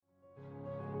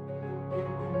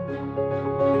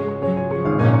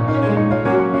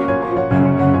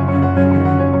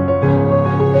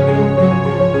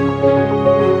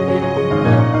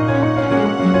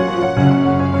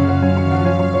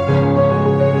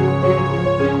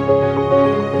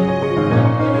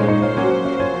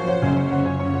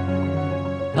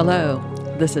Hello,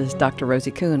 this is Dr. Rosie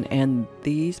Kuhn, and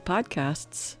these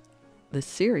podcasts, this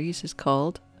series is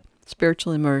called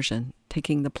Spiritual Immersion,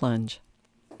 Taking the Plunge.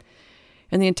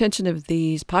 And the intention of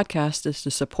these podcasts is to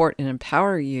support and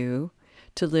empower you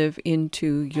to live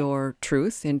into your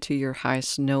truth, into your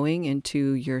highest knowing,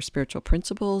 into your spiritual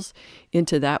principles,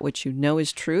 into that which you know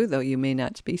is true, though you may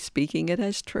not be speaking it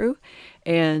as true,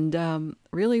 and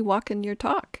really walk in your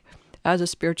talk as a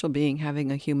spiritual being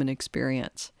having a human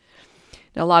experience.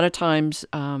 Now, a lot of times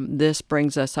this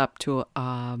brings us up to,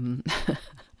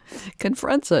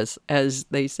 confronts us, as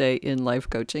they say in life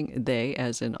coaching, they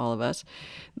as in all of us.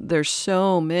 There's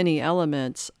so many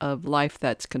elements of life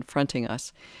that's confronting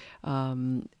us.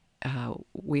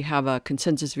 We have a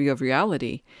consensus view of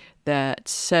reality that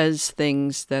says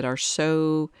things that are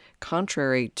so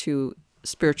contrary to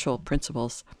spiritual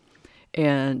principles.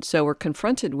 And so we're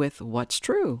confronted with what's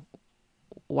true.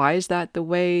 Why is that the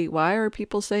way? Why are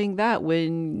people saying that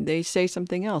when they say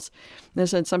something else?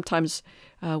 And sometimes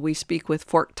we speak with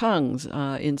forked tongues.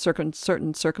 In certain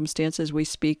circumstances, we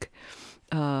speak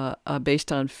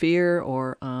based on fear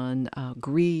or on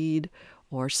greed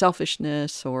or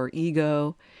selfishness or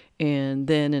ego. And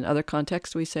then in other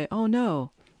contexts, we say, oh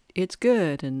no, it's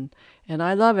good. And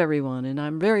I love everyone. And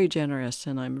I'm very generous.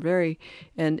 And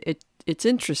it's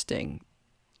interesting.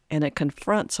 And it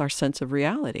confronts our sense of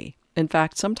reality. In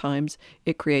fact, sometimes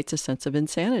it creates a sense of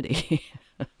insanity.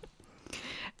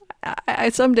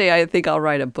 Someday I think I'll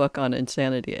write a book on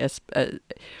insanity. And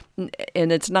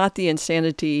it's not the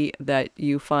insanity that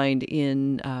you find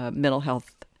in mental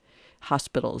health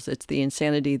hospitals. It's the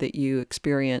insanity that you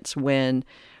experience when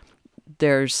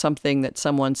there's something that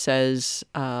someone says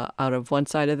out of one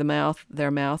side of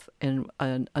their mouth, and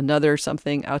another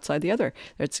something outside the other.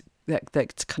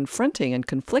 That's confronting and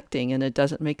conflicting, and it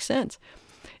doesn't make sense.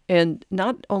 And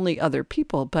not only other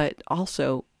people, but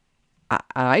also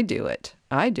I do it.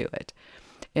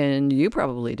 And you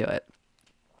probably do it.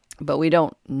 But we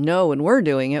don't know when we're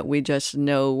doing it. We just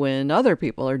know when other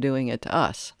people are doing it to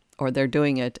us, or they're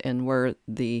doing it and we're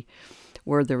the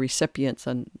recipients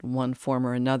in one form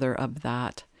or another of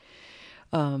that.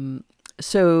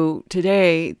 So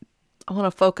today I want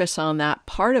to focus on that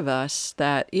part of us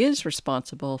that is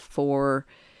responsible for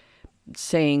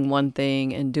saying one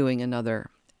thing and doing another,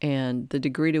 and the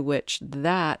degree to which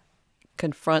that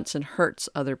confronts and hurts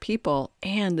other people,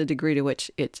 and the degree to which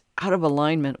it's out of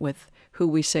alignment with who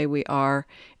we say we are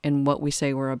and what we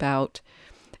say we're about.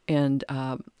 And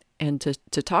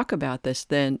to talk about this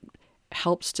then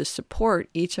helps to support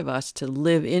each of us to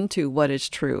live into what is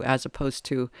true as opposed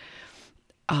to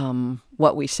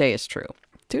what we say is true.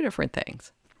 Two different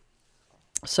things.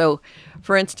 So,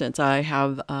 for instance, I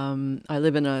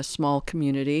live in a small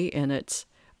community, and it's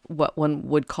what one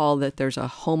would call that there's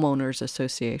a homeowners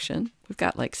association. We've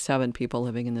got like 7 people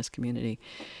living in this community.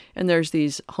 And there's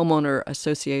these homeowner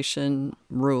association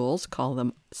rules, call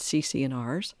them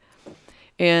CC&Rs.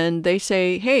 And they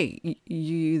say, hey,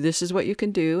 this is what you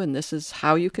can do, and this is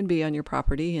how you can be on your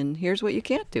property, and here's what you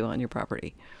can't do on your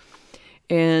property.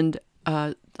 And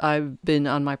I've been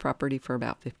on my property for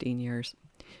about 15 years.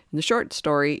 And the short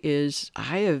story is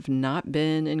I have not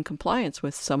been in compliance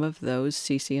with some of those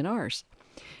CC&Rs.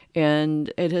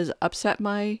 And it has upset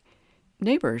my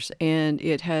neighbors, and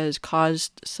it has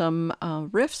caused some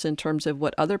rifts in terms of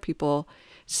what other people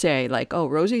say, like, oh,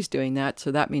 Rosie's doing that,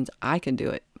 so that means I can do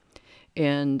it.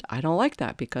 And I don't like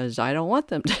that, because I don't want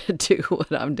them to do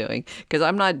what I'm doing, because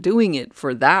I'm not doing it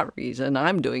for that reason.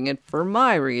 I'm doing it for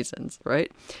my reasons,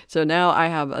 right? So now I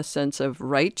have a sense of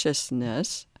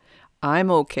righteousness.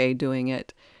 I'm okay doing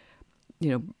it,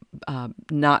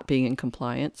 not being in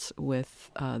compliance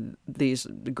with these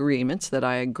agreements that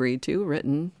I agreed to,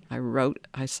 written, I wrote,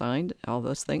 I signed, all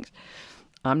those things.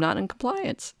 I'm not in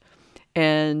compliance.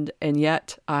 And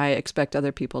yet I expect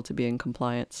other people to be in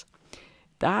compliance.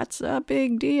 That's a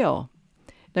big deal.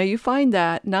 Now you find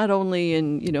that not only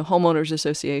in, homeowners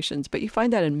associations, but you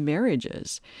find that in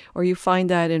marriages, or you find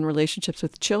that in relationships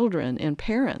with children and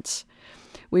parents.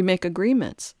 We make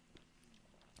agreements.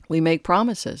 We make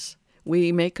promises.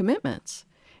 We make commitments.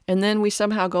 And then we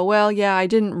somehow go, well, yeah, I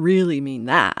didn't really mean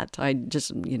that. I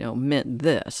just, meant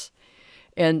this.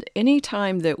 And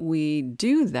anytime that we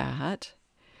do that,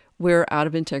 we're out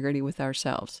of integrity with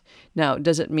ourselves. Now,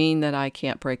 does it mean that I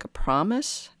can't break a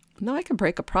promise? No, I can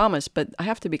break a promise, but I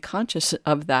have to be conscious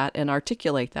of that and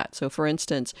articulate that. So for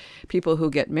instance, people who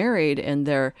get married and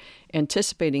they're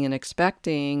anticipating and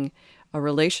expecting a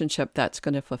relationship that's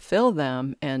going to fulfill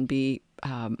them and be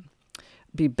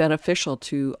beneficial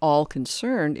to all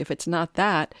concerned. If it's not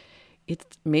that,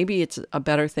 maybe it's a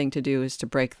better thing to do is to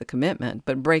break the commitment,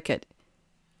 but break it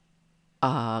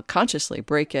consciously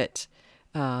break it,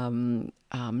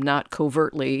 not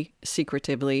covertly,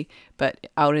 secretively, but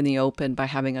out in the open by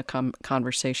having a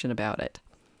conversation about it.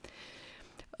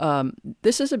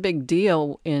 This is a big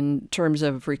deal in terms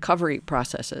of recovery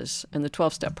processes and the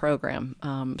 12-step program.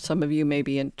 Some of you may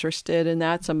be interested in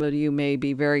that. Some of you may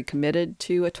be very committed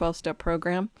to a 12-step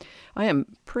program. I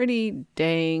am pretty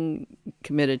dang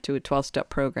committed to a 12-step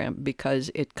program because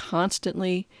it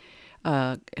constantly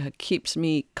keeps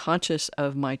me conscious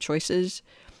of my choices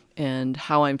and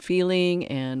how I'm feeling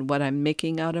and what I'm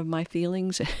making out of my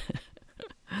feelings.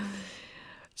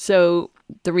 So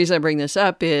the reason I bring this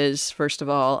up is, first of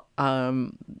all,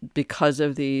 because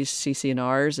of these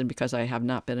CC&Rs and because I have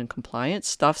not been in compliance,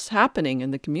 stuff's happening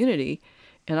in the community.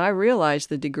 And I realize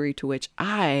the degree to which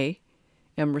I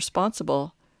am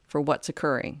responsible for what's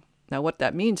occurring. Now, what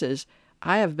that means is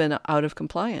I have been out of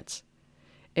compliance.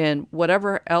 And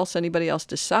whatever else anybody else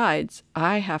decides,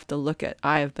 I have to look at,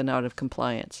 I have been out of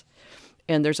compliance.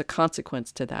 And there's a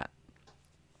consequence to that.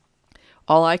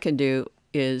 All I can do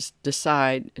is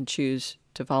decide and choose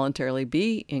to voluntarily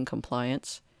be in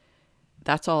compliance.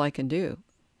 That's all I can do.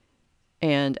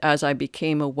 And as I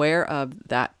became aware of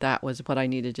that, that was what I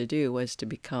needed to do, was to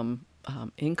become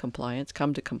in compliance,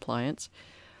 come to compliance.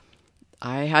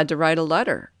 I had to write a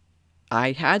letter.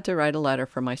 I had to write a letter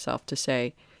for myself to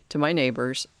say to my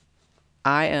neighbors,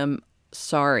 I am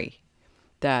sorry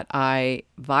that I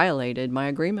violated my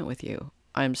agreement with you.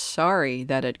 I'm sorry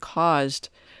that it caused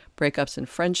breakups in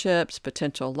friendships,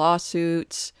 potential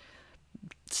lawsuits,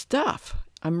 stuff.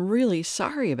 I'm really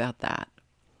sorry about that.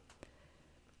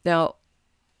 Now,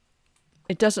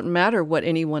 it doesn't matter what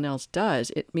anyone else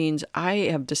does. It means I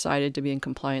have decided to be in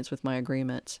compliance with my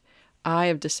agreements. I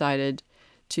have decided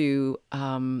to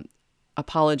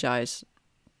apologize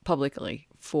publicly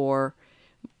for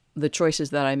the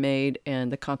choices that I made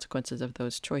and the consequences of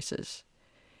those choices.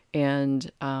 And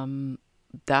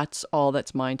that's all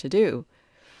that's mine to do.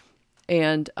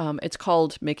 And it's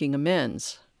called making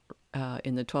amends.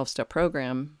 In the 12-step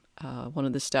program, one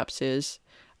of the steps is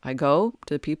I go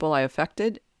to the people I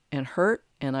affected and hurt,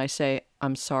 and I say,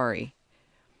 I'm sorry.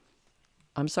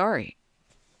 I'm sorry.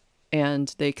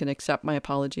 And they can accept my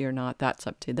apology or not. That's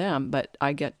up to them. But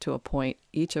I get to a point,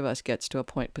 each of us gets to a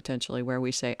point potentially where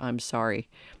we say, I'm sorry.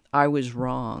 I was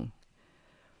wrong.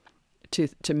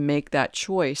 To make that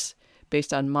choice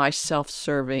based on my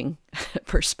self-serving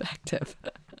perspective.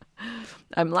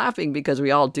 I'm laughing because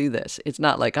we all do this. It's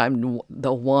not like I'm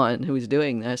the one who's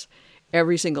doing this.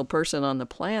 Every single person on the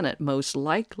planet most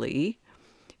likely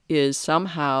is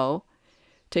somehow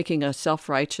taking a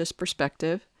self-righteous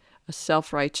perspective, a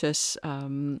self-righteous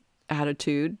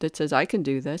attitude that says, I can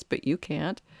do this, but you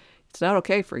can't. It's not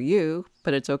okay for you,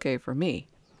 but it's okay for me.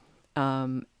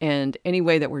 And any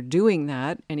way that we're doing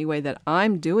that, any way that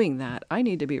I'm doing that, I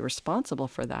need to be responsible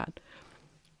for that.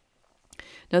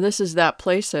 Now, this is that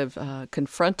place of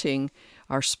confronting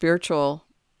our spiritual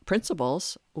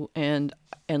principles and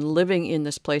living in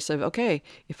this place of, okay,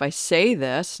 if I say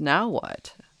this, now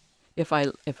what? If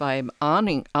I'm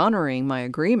honoring my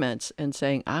agreements and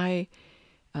saying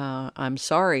I'm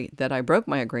sorry that I broke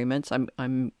my agreements,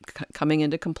 I'm coming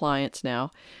into compliance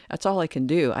now. That's all I can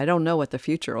do. I don't know what the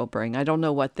future will bring. I don't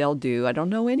know what they'll do. I don't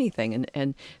know anything.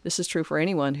 And this is true for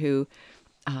anyone who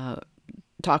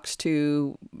talks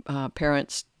to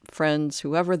parents, friends,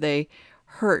 whoever they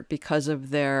hurt because of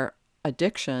their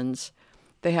addictions.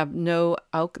 They have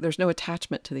there's no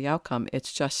attachment to the outcome.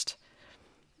 It's just,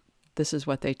 this is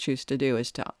what they choose to do,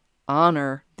 is to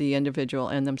honor the individual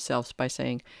and themselves by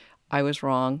saying, I was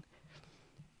wrong.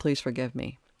 Please forgive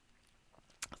me.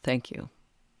 Thank you.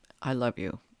 I love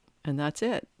you. And that's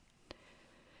it.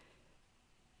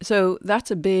 So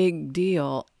that's a big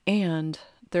deal. And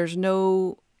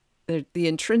the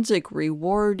intrinsic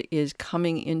reward is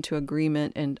coming into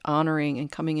agreement and honoring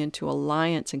and coming into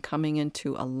alliance and coming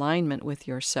into alignment with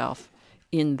yourself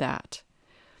in that.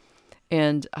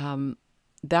 And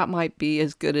that might be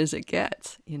as good as it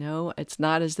gets. You know, it's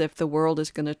not as if the world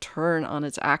is going to turn on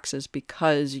its axis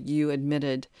because you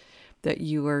admitted that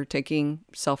you were taking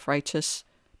self-righteous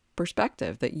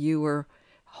perspective, that you were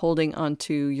holding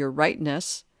onto your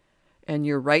rightness and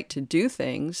your right to do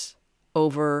things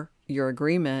over your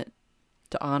agreement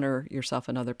to honor yourself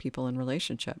and other people in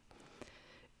relationship.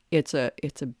 It's a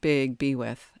big be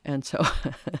with. And so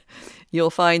you'll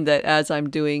find that as I'm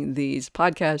doing these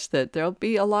podcasts, that there'll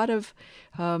be a lot of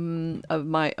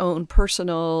my own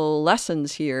personal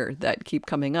lessons here that keep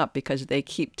coming up, because they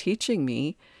keep teaching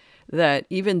me that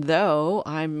even though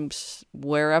I'm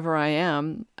wherever I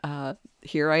am,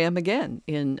 here I am again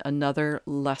in another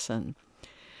lesson.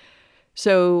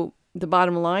 So the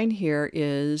bottom line here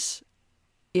is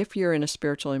if you're in a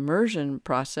spiritual immersion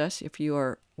process,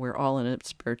 we're all in a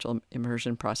spiritual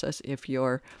immersion process, if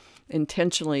you're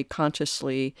intentionally,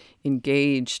 consciously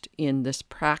engaged in this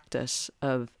practice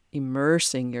of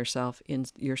immersing yourself in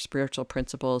your spiritual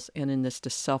principles and in this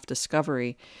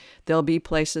self-discovery, there'll be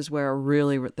places where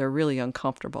they're really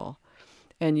uncomfortable.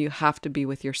 And you have to be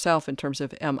with yourself in terms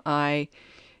of, am I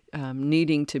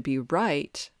needing to be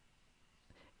right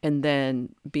and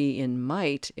then be in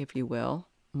might, if you will,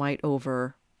 might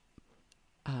over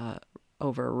a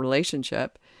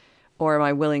relationship, or am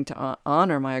I willing to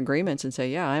honor my agreements and say,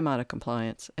 yeah, I'm out of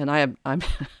compliance, and I'm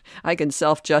I can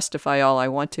self-justify all I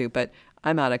want to, but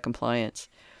I'm out of compliance,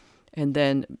 and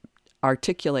then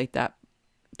articulate that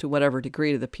to whatever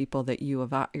degree to the people that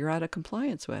you're out of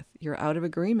compliance with, you're out of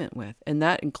agreement with, and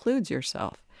that includes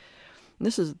yourself. And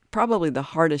this is probably the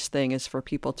hardest thing, is for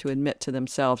people to admit to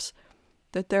themselves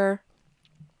that they're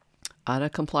out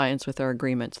of compliance with their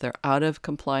agreements. They're out of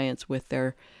compliance with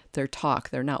their talk.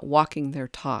 They're not walking their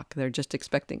talk. They're just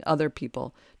expecting other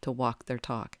people to walk their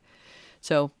talk.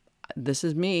 So this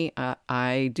is me.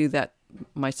 I do that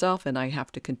myself, and I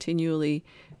have to continually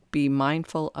be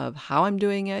mindful of how I'm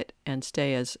doing it and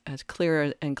stay as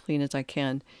clear and clean as I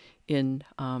can in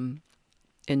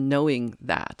knowing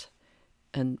that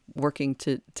and working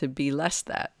to be less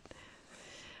that.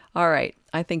 All right.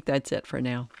 I think that's it for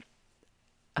now.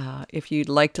 If you'd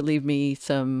like to leave me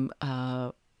some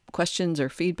questions or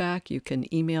feedback, you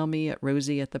can email me at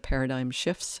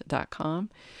rosie@theparadigmshifts.com.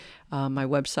 My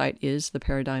website is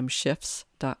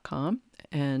theparadigmshifts.com,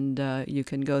 and you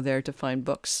can go there to find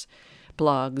books,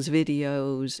 blogs,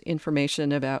 videos,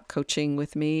 information about coaching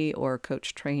with me or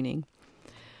coach training.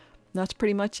 That's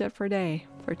pretty much it for today.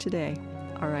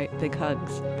 All right, big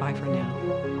hugs. Bye for now.